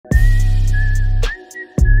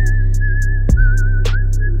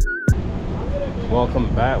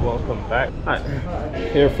Welcome back, welcome back. Hi.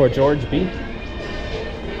 Here for George B.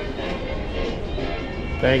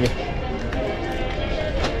 Thank you.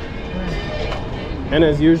 And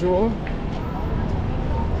as usual,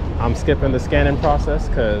 I'm skipping the scanning process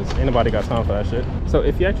because ain't nobody got time for that shit. So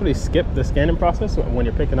if you actually skip the scanning process when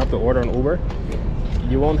you're picking up the order on Uber,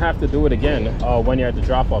 you won't have to do it again when you're at the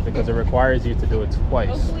drop off because it requires you to do it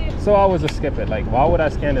twice. So I always just skip it. Like, why would I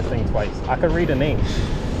scan this thing twice? I could read the name.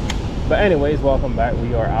 But anyways, welcome back.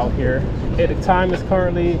 We are out here. The time is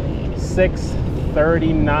currently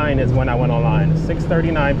 6:39 is when I went online.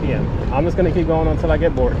 6:39 p.m. I'm just gonna keep going until I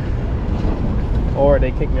get bored. Or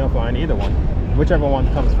they kick me offline, either one. Whichever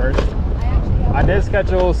one comes first. I did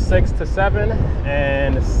schedule 6 to 7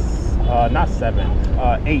 and not 7,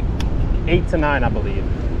 8 to 9, I believe.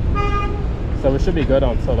 So it should be good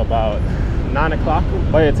until about 9 o'clock.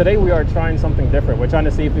 But yeah, today we are trying something different. We're trying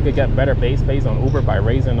to see if we could get better base pays on Uber by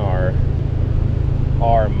raising our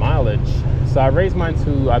mileage. So I raised mine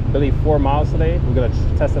to, I believe, 4 miles today. We're gonna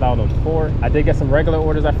test it out on 4. I did get some regular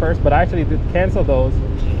orders at first, but I actually did cancel those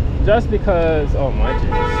just because, oh my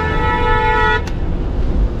goodness.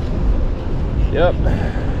 Yep.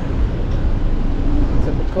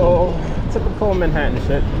 Typical Manhattan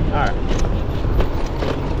shit. All right.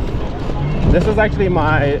 This is actually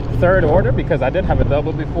my 3rd order because I did have a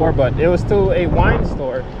double before, but it was to a wine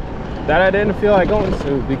store that I didn't feel like going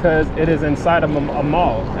to because it is inside of a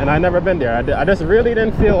mall and I never been there. I just really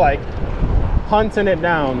didn't feel like hunting it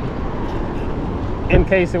down in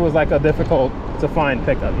case it was like a difficult to find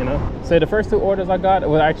pickup, you know? So the first 2 orders I got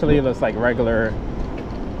was actually just like regular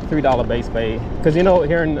 $3 base pay, because you know,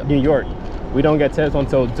 here in New York we don't get tips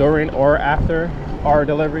until during or after our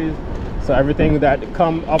deliveries. So everything that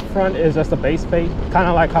come up front is just a base pay, kind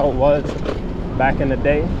of like how it was back in the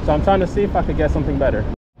day. So I'm trying to see if I could get something better.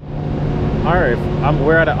 All right,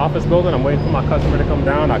 we're at an office building. I'm waiting for my customer to come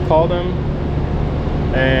down. I called him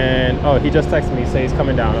and oh, he just texted me, say he's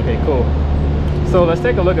coming down. Okay, cool. So let's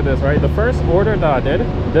take a look at this, right? The first order that I did,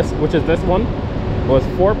 which is this one, was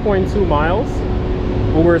 4.2 miles.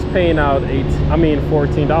 Uber is paying out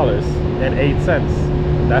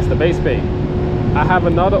 $14.08. That's the base pay. I have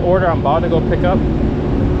another order I'm about to go pick up,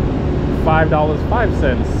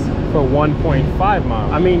 $5.05 for 1.5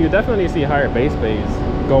 miles. I mean, you definitely see higher base pays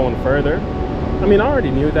going further. I mean, I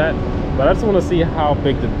already knew that, but I just want to see how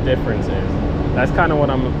big the difference is. That's kind of what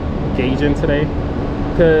I'm gauging today.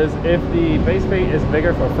 Because if the base pay is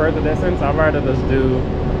bigger for further distance, I'd rather just do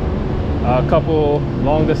a couple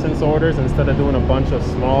long distance orders instead of doing a bunch of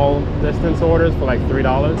small distance orders for like $3.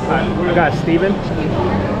 I got Steven.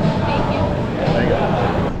 There you go.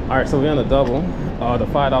 All right, so we're on the double. The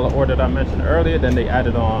 $5 order that I mentioned earlier, then they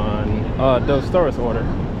added on the Storis order.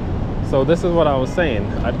 So this is what I was saying.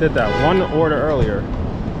 I did that one order earlier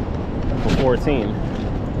for 14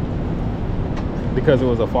 because it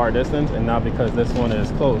was a far distance, and now because this one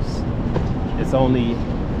is close, it's only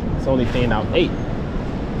paying out 8.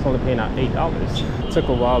 It's only paying out $8. It took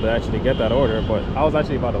a while to actually get that order, but I was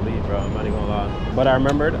actually about to leave, bro. I'm not even gonna lie. But I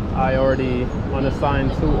remembered I already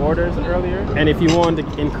unassigned 2 orders earlier, and if you want to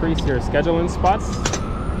increase your scheduling spots,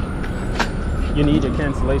 you need your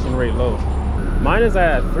cancellation rate low. Mine is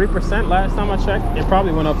at 3% last time I checked. It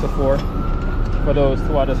probably went up to 4 for those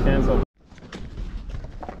 2 I just canceled.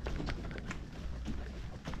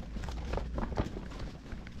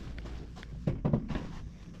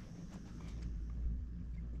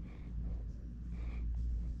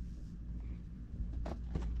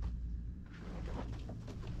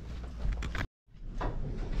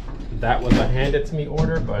 That was a handed to me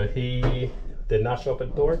order, but he did not show up at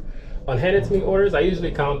the door. On handed to me orders, I usually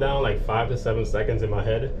count down like 5 to 7 seconds in my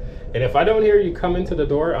head. And if I don't hear you come into the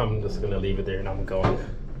door, I'm just gonna leave it there and I'm going.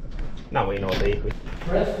 Not waiting all day.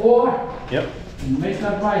 Press 4. Yep. Make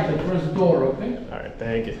that right, the first door, okay? All right,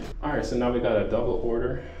 thank you. All right, so now we got a double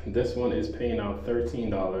order. This one is paying out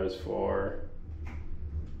 $13 for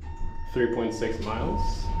 3.6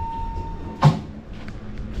 miles.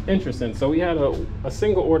 Interesting. So we had a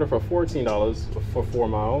single order for $14 for 4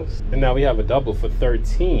 miles, and now we have a double for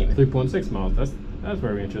 3.6 miles. That's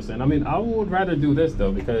very interesting. I mean, I would rather do this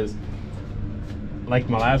though, because like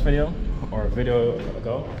my last video or a video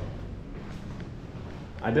ago,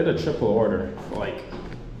 I did a triple order for like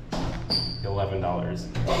 $11.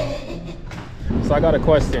 So I got a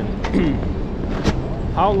question.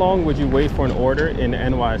 How long would you wait for an order in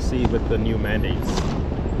NYC with the new mandates?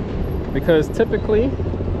 Because typically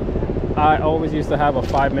I always used to have a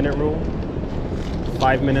 5-minute rule.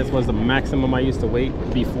 5 minutes was the maximum I used to wait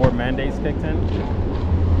before mandates kicked in.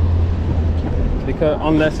 Because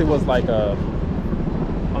unless it was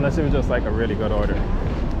just like a really good order.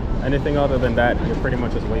 Anything other than that, you're pretty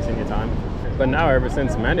much just wasting your time. But now, ever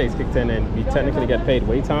since mandates kicked in and we technically get paid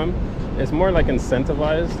wait time, it's more like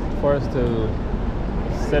incentivized for us to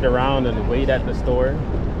sit around and wait at the store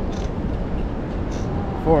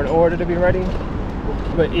for an order to be ready.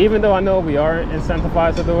 But even though I know we are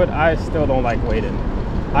incentivized to do it, I still don't like waiting.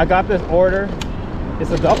 I got this order.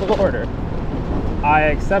 It's a double order. I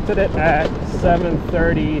accepted it at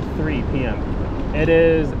 7:33 p.m. It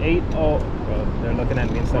is 8:00. Well, they're looking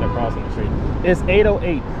at me instead of crossing the street. It's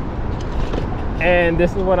 8:08, and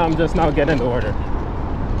this is what I'm just now getting the order.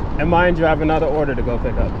 And mind you, I have another order to go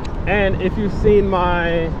pick up. And if you've seen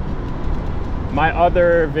my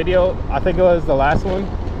other video, I think it was the last one.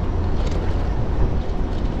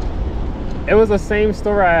 It was the same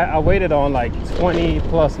store I waited on like 20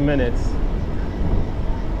 plus minutes.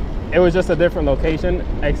 It was just a different location,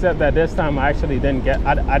 except that this time I actually didn't get,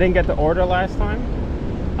 I didn't get the order last time.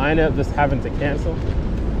 I ended up just having to cancel.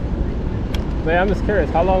 But yeah, I'm just curious,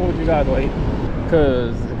 how long would you guys wait?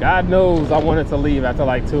 Because God knows I wanted to leave after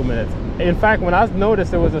like 2 minutes. In fact, when I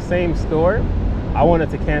noticed it was the same store, I wanted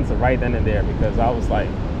to cancel right then and there, because I was like,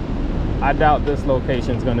 I doubt this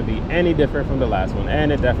location is going to be any different from the last one, and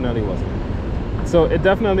it definitely wasn't. So it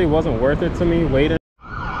definitely wasn't worth it to me waiting.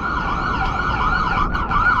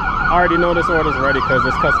 I already know this order's ready because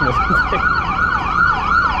this customer's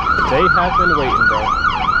they have been waiting, bro.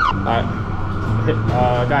 I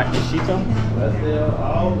got Ishito. That's the,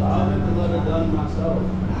 I'll get the letter done myself,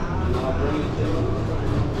 and I'll bring it to you.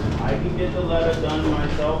 I can get the letter done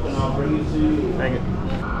myself, and I'll bring it to you. Dang it.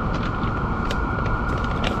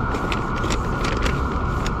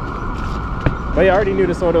 But yeah, I already knew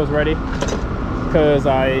this order was ready because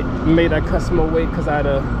I made that customer wait because I had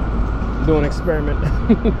to do an experiment.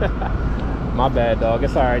 My bad, dog.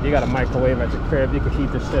 It's all right. You got a microwave at your crib. You can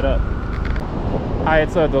heat this shit up. Hi,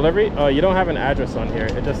 it's a delivery. You don't have an address on here.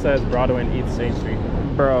 It just says Broadway and East 8th Street.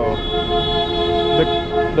 Bro,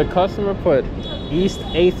 the customer put East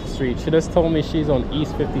 8th Street. She just told me she's on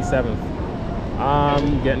East 57th.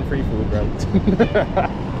 I'm getting free food, bro.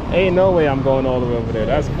 Ain't no way I'm going all the way over there.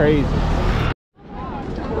 That's crazy.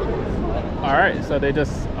 All right, so they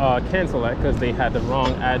just canceled that because they had the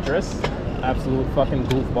wrong address. Absolute fucking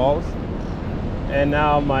goofballs. And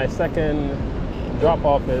now my second drop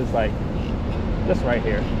off is like just right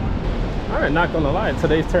here. All right, not gonna lie,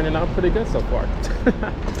 today's turning out pretty good so far.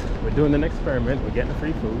 We're doing an experiment. We're getting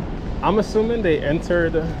free food. I'm assuming they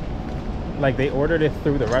entered, like they ordered it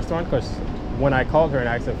through the restaurant, because when I called her and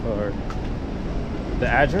asked her for the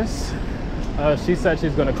address, she said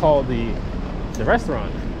she's gonna call the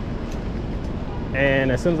restaurant.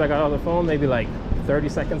 And as soon as I got on the phone, maybe like 30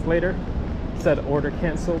 seconds later, said order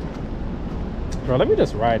canceled. Bro, let me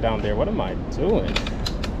just ride down there. What am I doing?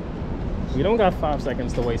 We don't got 5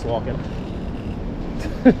 seconds to waste walking.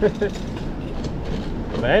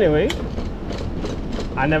 But anyway,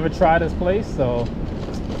 I never tried this place, so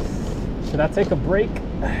should I take a break?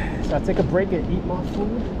 Should I take a break and eat my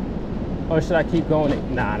food? Or should I keep going?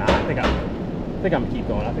 Nah, I think I'm gonna keep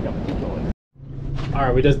going. I think I'm gonna keep going. All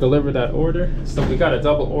right, we just delivered that order. So we got a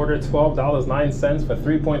double order, $12.09 for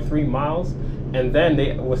 3.3 miles. And then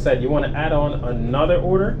they said, you want to add on another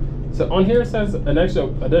order? So on here it says an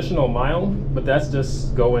additional mile, but that's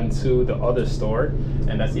just going to the other store.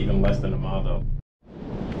 And that's even less than a mile though.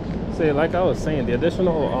 So like I was saying, the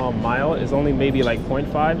additional mile is only maybe like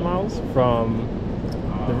 0.5 miles from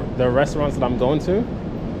the restaurants that I'm going to.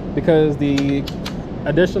 Because the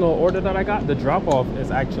additional order that I got, the drop off is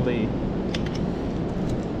actually,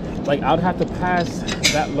 like I'd have to pass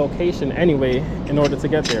that location anyway in order to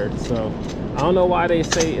get there. So I don't know why they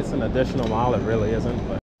say it's an additional mile. It really isn't.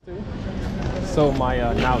 But so my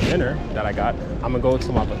now dinner that I got, I'm gonna go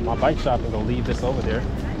to my bike shop and go leave this over there,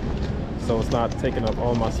 so it's not taking up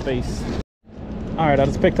all my space. All right, I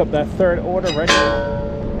just picked up that third order ready.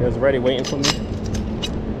 It was ready waiting for me.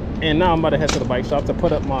 And now I'm about to head to the bike shop to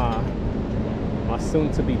put up my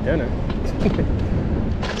soon-to-be dinner.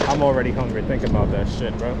 I'm already hungry thinking about that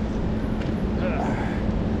shit, bro.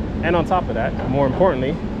 And on top of that, more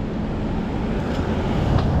importantly,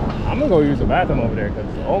 I'm gonna go use the bathroom over there, because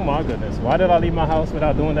oh my goodness, why did I leave my house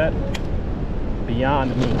without doing that?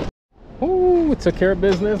 Beyond me. Ooh, took care of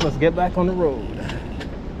business. Let's get back on the road.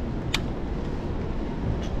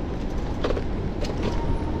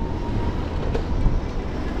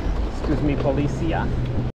 Excuse me, policia.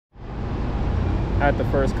 At the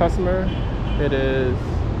first customer, it is,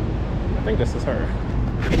 I think this is her.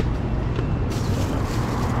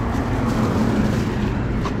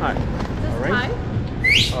 Hi.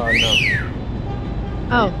 All right. No.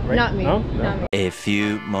 Oh, Right? not me. No? Not me. A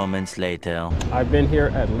few moments later. I've been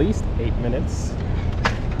here at least 8 minutes.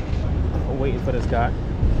 waiting for this guy.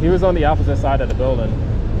 He was on the opposite side of the building,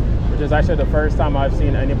 which is actually the first time I've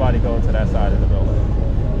seen anybody go to that side of the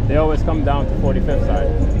building. They always come down to 45th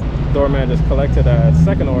side. Doorman just collected a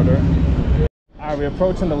second order. All right, we're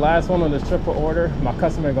approaching the last one on this triple order. My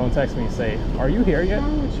customer gonna text me and say, "Are you here yet?"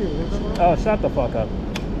 What's wrong with you? Oh, shut the fuck up.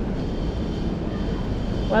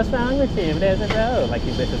 What's wrong with you? There's a road. Like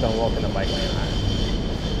you bitches don't walk in the bike lane.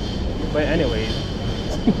 But anyways,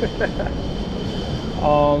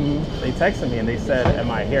 they texted me and they said, "Am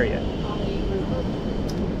I here yet?"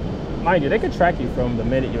 Mind you, they could track you from the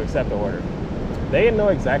minute you accept the order. They know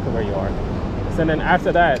exactly where you are. So then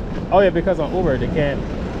after that, oh yeah, because on Uber they can't.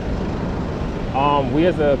 We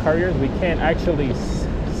as the couriers, we can't actually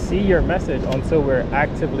see your message until we're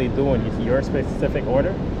actively doing your specific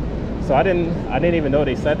order. So I didn't even know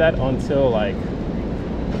they said that until, like,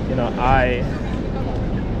 you know, I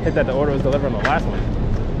hit that the order was delivered on the last one.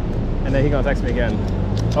 And then he gonna text me again.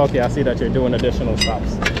 Okay, I see that you're doing additional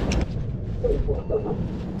stops.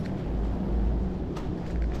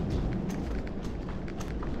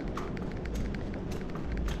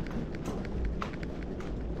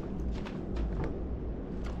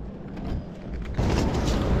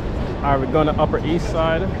 All right, we're going to Upper East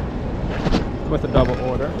Side with a double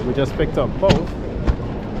order. We just picked up both.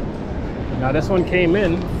 Now this one came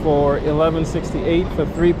in for $11.68 for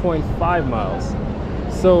 3.5 miles.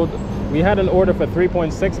 So we had an order for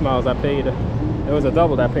 3.6 miles. I paid, it was a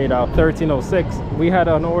double that paid out $13.06. We had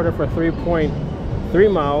an order for 3.3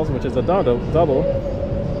 miles, which is a double,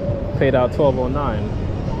 paid out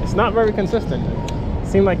 $12.09. It's not very consistent. It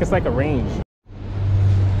seemed like it's like a range.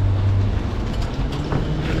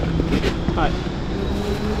 Hi.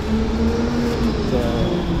 So,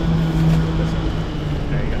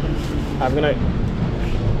 there you go. Have a good night.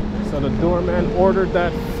 So the doorman ordered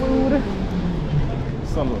that food.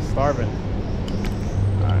 Son was starving.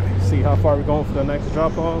 Alright, see how far we're going for the next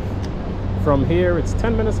drop off. From here, it's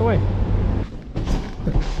 10 minutes away.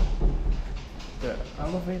 The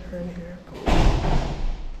elevator in here.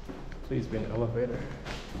 Please be an elevator.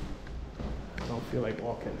 I don't feel like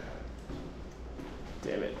walking.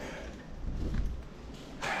 Damn it.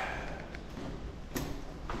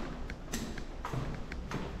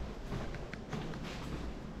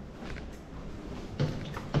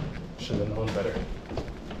 Should have known better.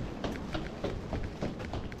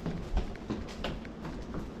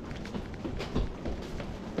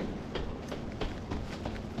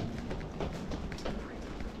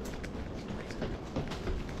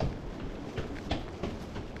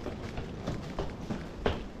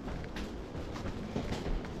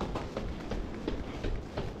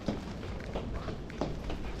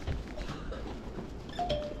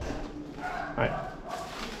 Alright.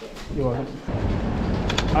 You're welcome.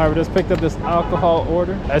 Alright, we just picked up this alcohol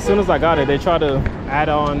order. As soon as I got it, they tried to add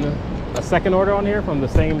on a second order on here from the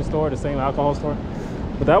same store, the same alcohol store.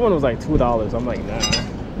 But that one was like $2. I'm like, nah.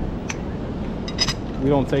 We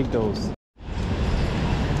don't take those.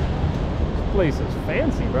 This place is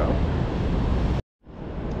fancy, bro.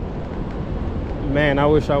 Man, I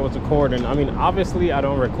wish I was recording. I mean, obviously I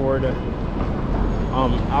don't record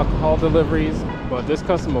alcohol deliveries, but this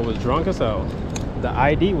customer was drunk as hell. The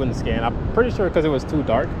ID wouldn't scan. I'm pretty sure because it was too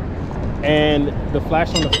dark, and the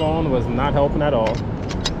flash on the phone was not helping at all.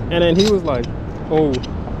 And then he was like, "Oh,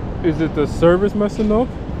 is it the service messing up?"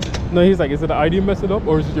 No, he's like, "Is it the ID messing up,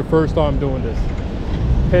 or is it your first time doing this?"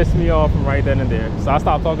 Pissed me off right then and there. So I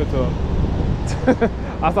stopped talking to him.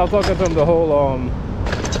 I stopped talking to him the whole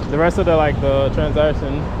the rest of the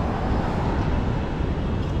transaction.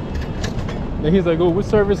 And he's like, "Oh, what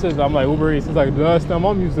services?" I'm like, "Uber Eats." He's like, "Last time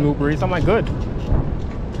I'm using Uber Eats." I'm like, "Good."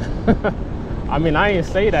 I mean, I didn't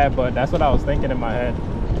say that, but that's what I was thinking in my head.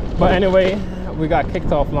 But anyway, we got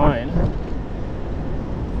kicked offline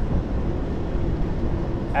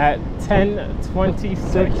at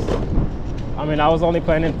 10:26. I mean, I was only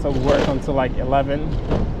planning to work until like 11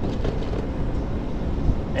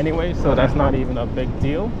 anyway, so that's not even a big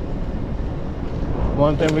deal.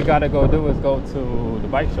 One thing we gotta go do is go to the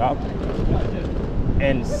bike shop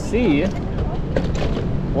and see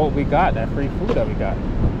what we got, that free food that we got.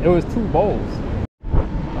 It was 2 bowls.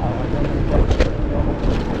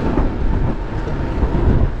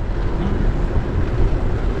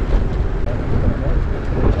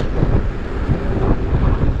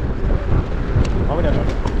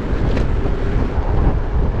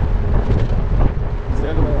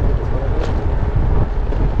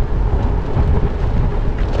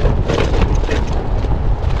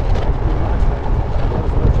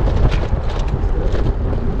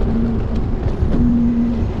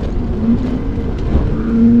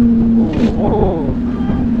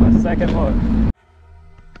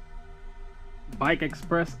 Bike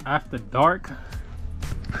Express after dark.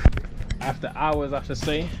 After hours, I should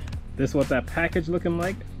say. This is what that package looking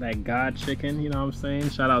like. That God chicken, you know what I'm saying?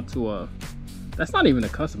 Shout out to that's not even a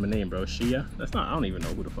customer name, bro. Shia. That's not, I don't even know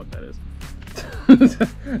who the fuck that is.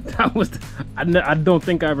 That was, I don't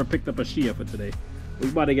think I ever picked up a Shia for today. We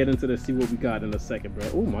about to get into this, see what we got in a second, bro.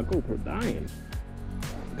 Oh, my GoPro dying.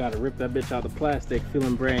 Gotta rip that bitch out of the plastic,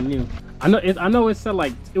 feeling brand new. I know it said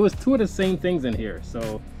like, it was 2 of the same things in here.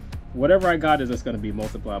 So whatever I got is just gonna be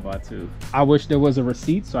multiplied by 2. I wish there was a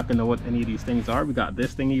receipt so I can know what any of these things are. We got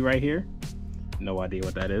this thingy right here. No idea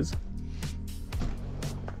what that is.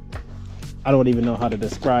 I don't even know how to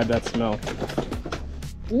describe that smell.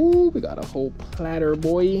 Ooh, we got a whole platter,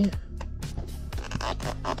 boy.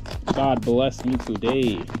 God bless you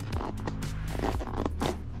today.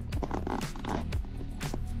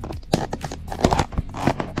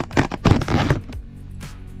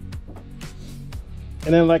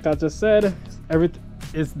 And then, like I just said,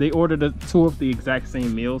 they ordered 2 of the exact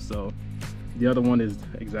same meal, so the other one is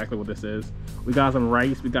exactly what this is. We got some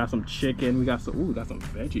rice, we got some chicken, we got some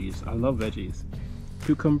veggies. I love veggies.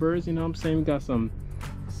 Cucumbers, you know what I'm saying? We got some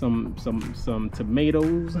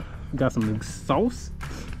tomatoes, we got some sauce.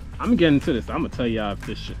 I'm getting to this. I'm gonna tell y'all if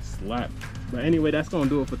this shit slap. But anyway, that's gonna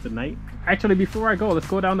do it for tonight. Actually, before I go, let's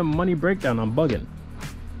go down to money breakdown. I'm bugging.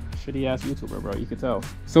 Shitty ass YouTuber, bro, you can tell.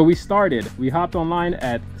 So we hopped online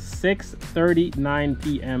at 6:39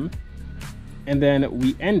 p.m. and then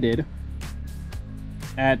we ended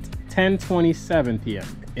at 10:27 p.m.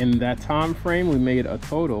 In that time frame, we made a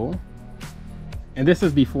total, and this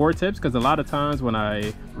is before tips, because a lot of times when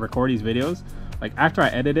I record these videos, like after I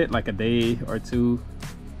edit it, like a day or 2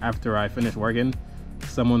 after I finish working,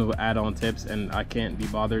 someone will add on tips and I can't be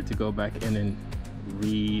bothered to go back in and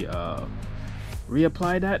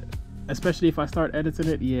reapply that, especially if I start editing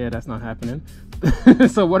it. Yeah, that's not happening.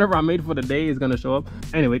 So whatever I made for the day is gonna show up.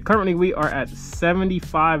 Anyway, currently we are at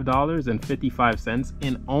 $75.55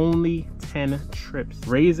 in only 10 trips.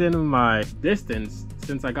 Raising my distance,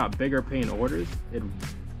 since I got bigger paying orders, it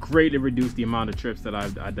greatly reduced the amount of trips that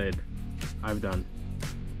I've done.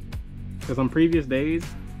 Because on previous days,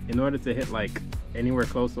 in order to hit like anywhere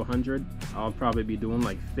close to 100, I'll probably be doing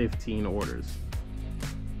like 15 orders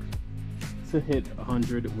to hit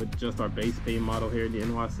 100 with just our base pay model here in the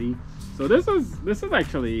NYC. So this is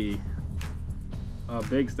actually a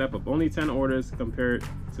big step up. Only 10 orders compared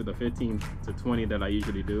to the 15 to 20 that I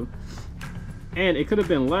usually do. And it could have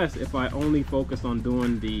been less if I only focused on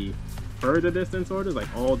doing the further distance orders,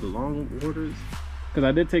 like all the long orders. Because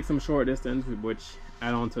I did take some short distance, which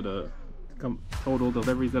add on to the total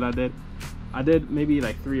deliveries that I did. I did maybe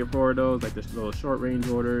like 3 or 4 of those, like the little short range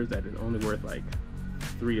orders that is only worth like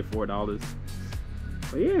 $3 or $4.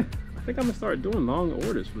 But yeah, I think I'm gonna start doing long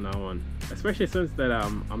orders from now on, especially since that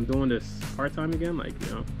I'm doing this part-time again. Like,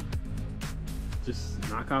 you know, just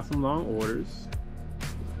knock out some long orders,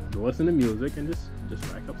 listen to music, and just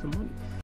rack up some money.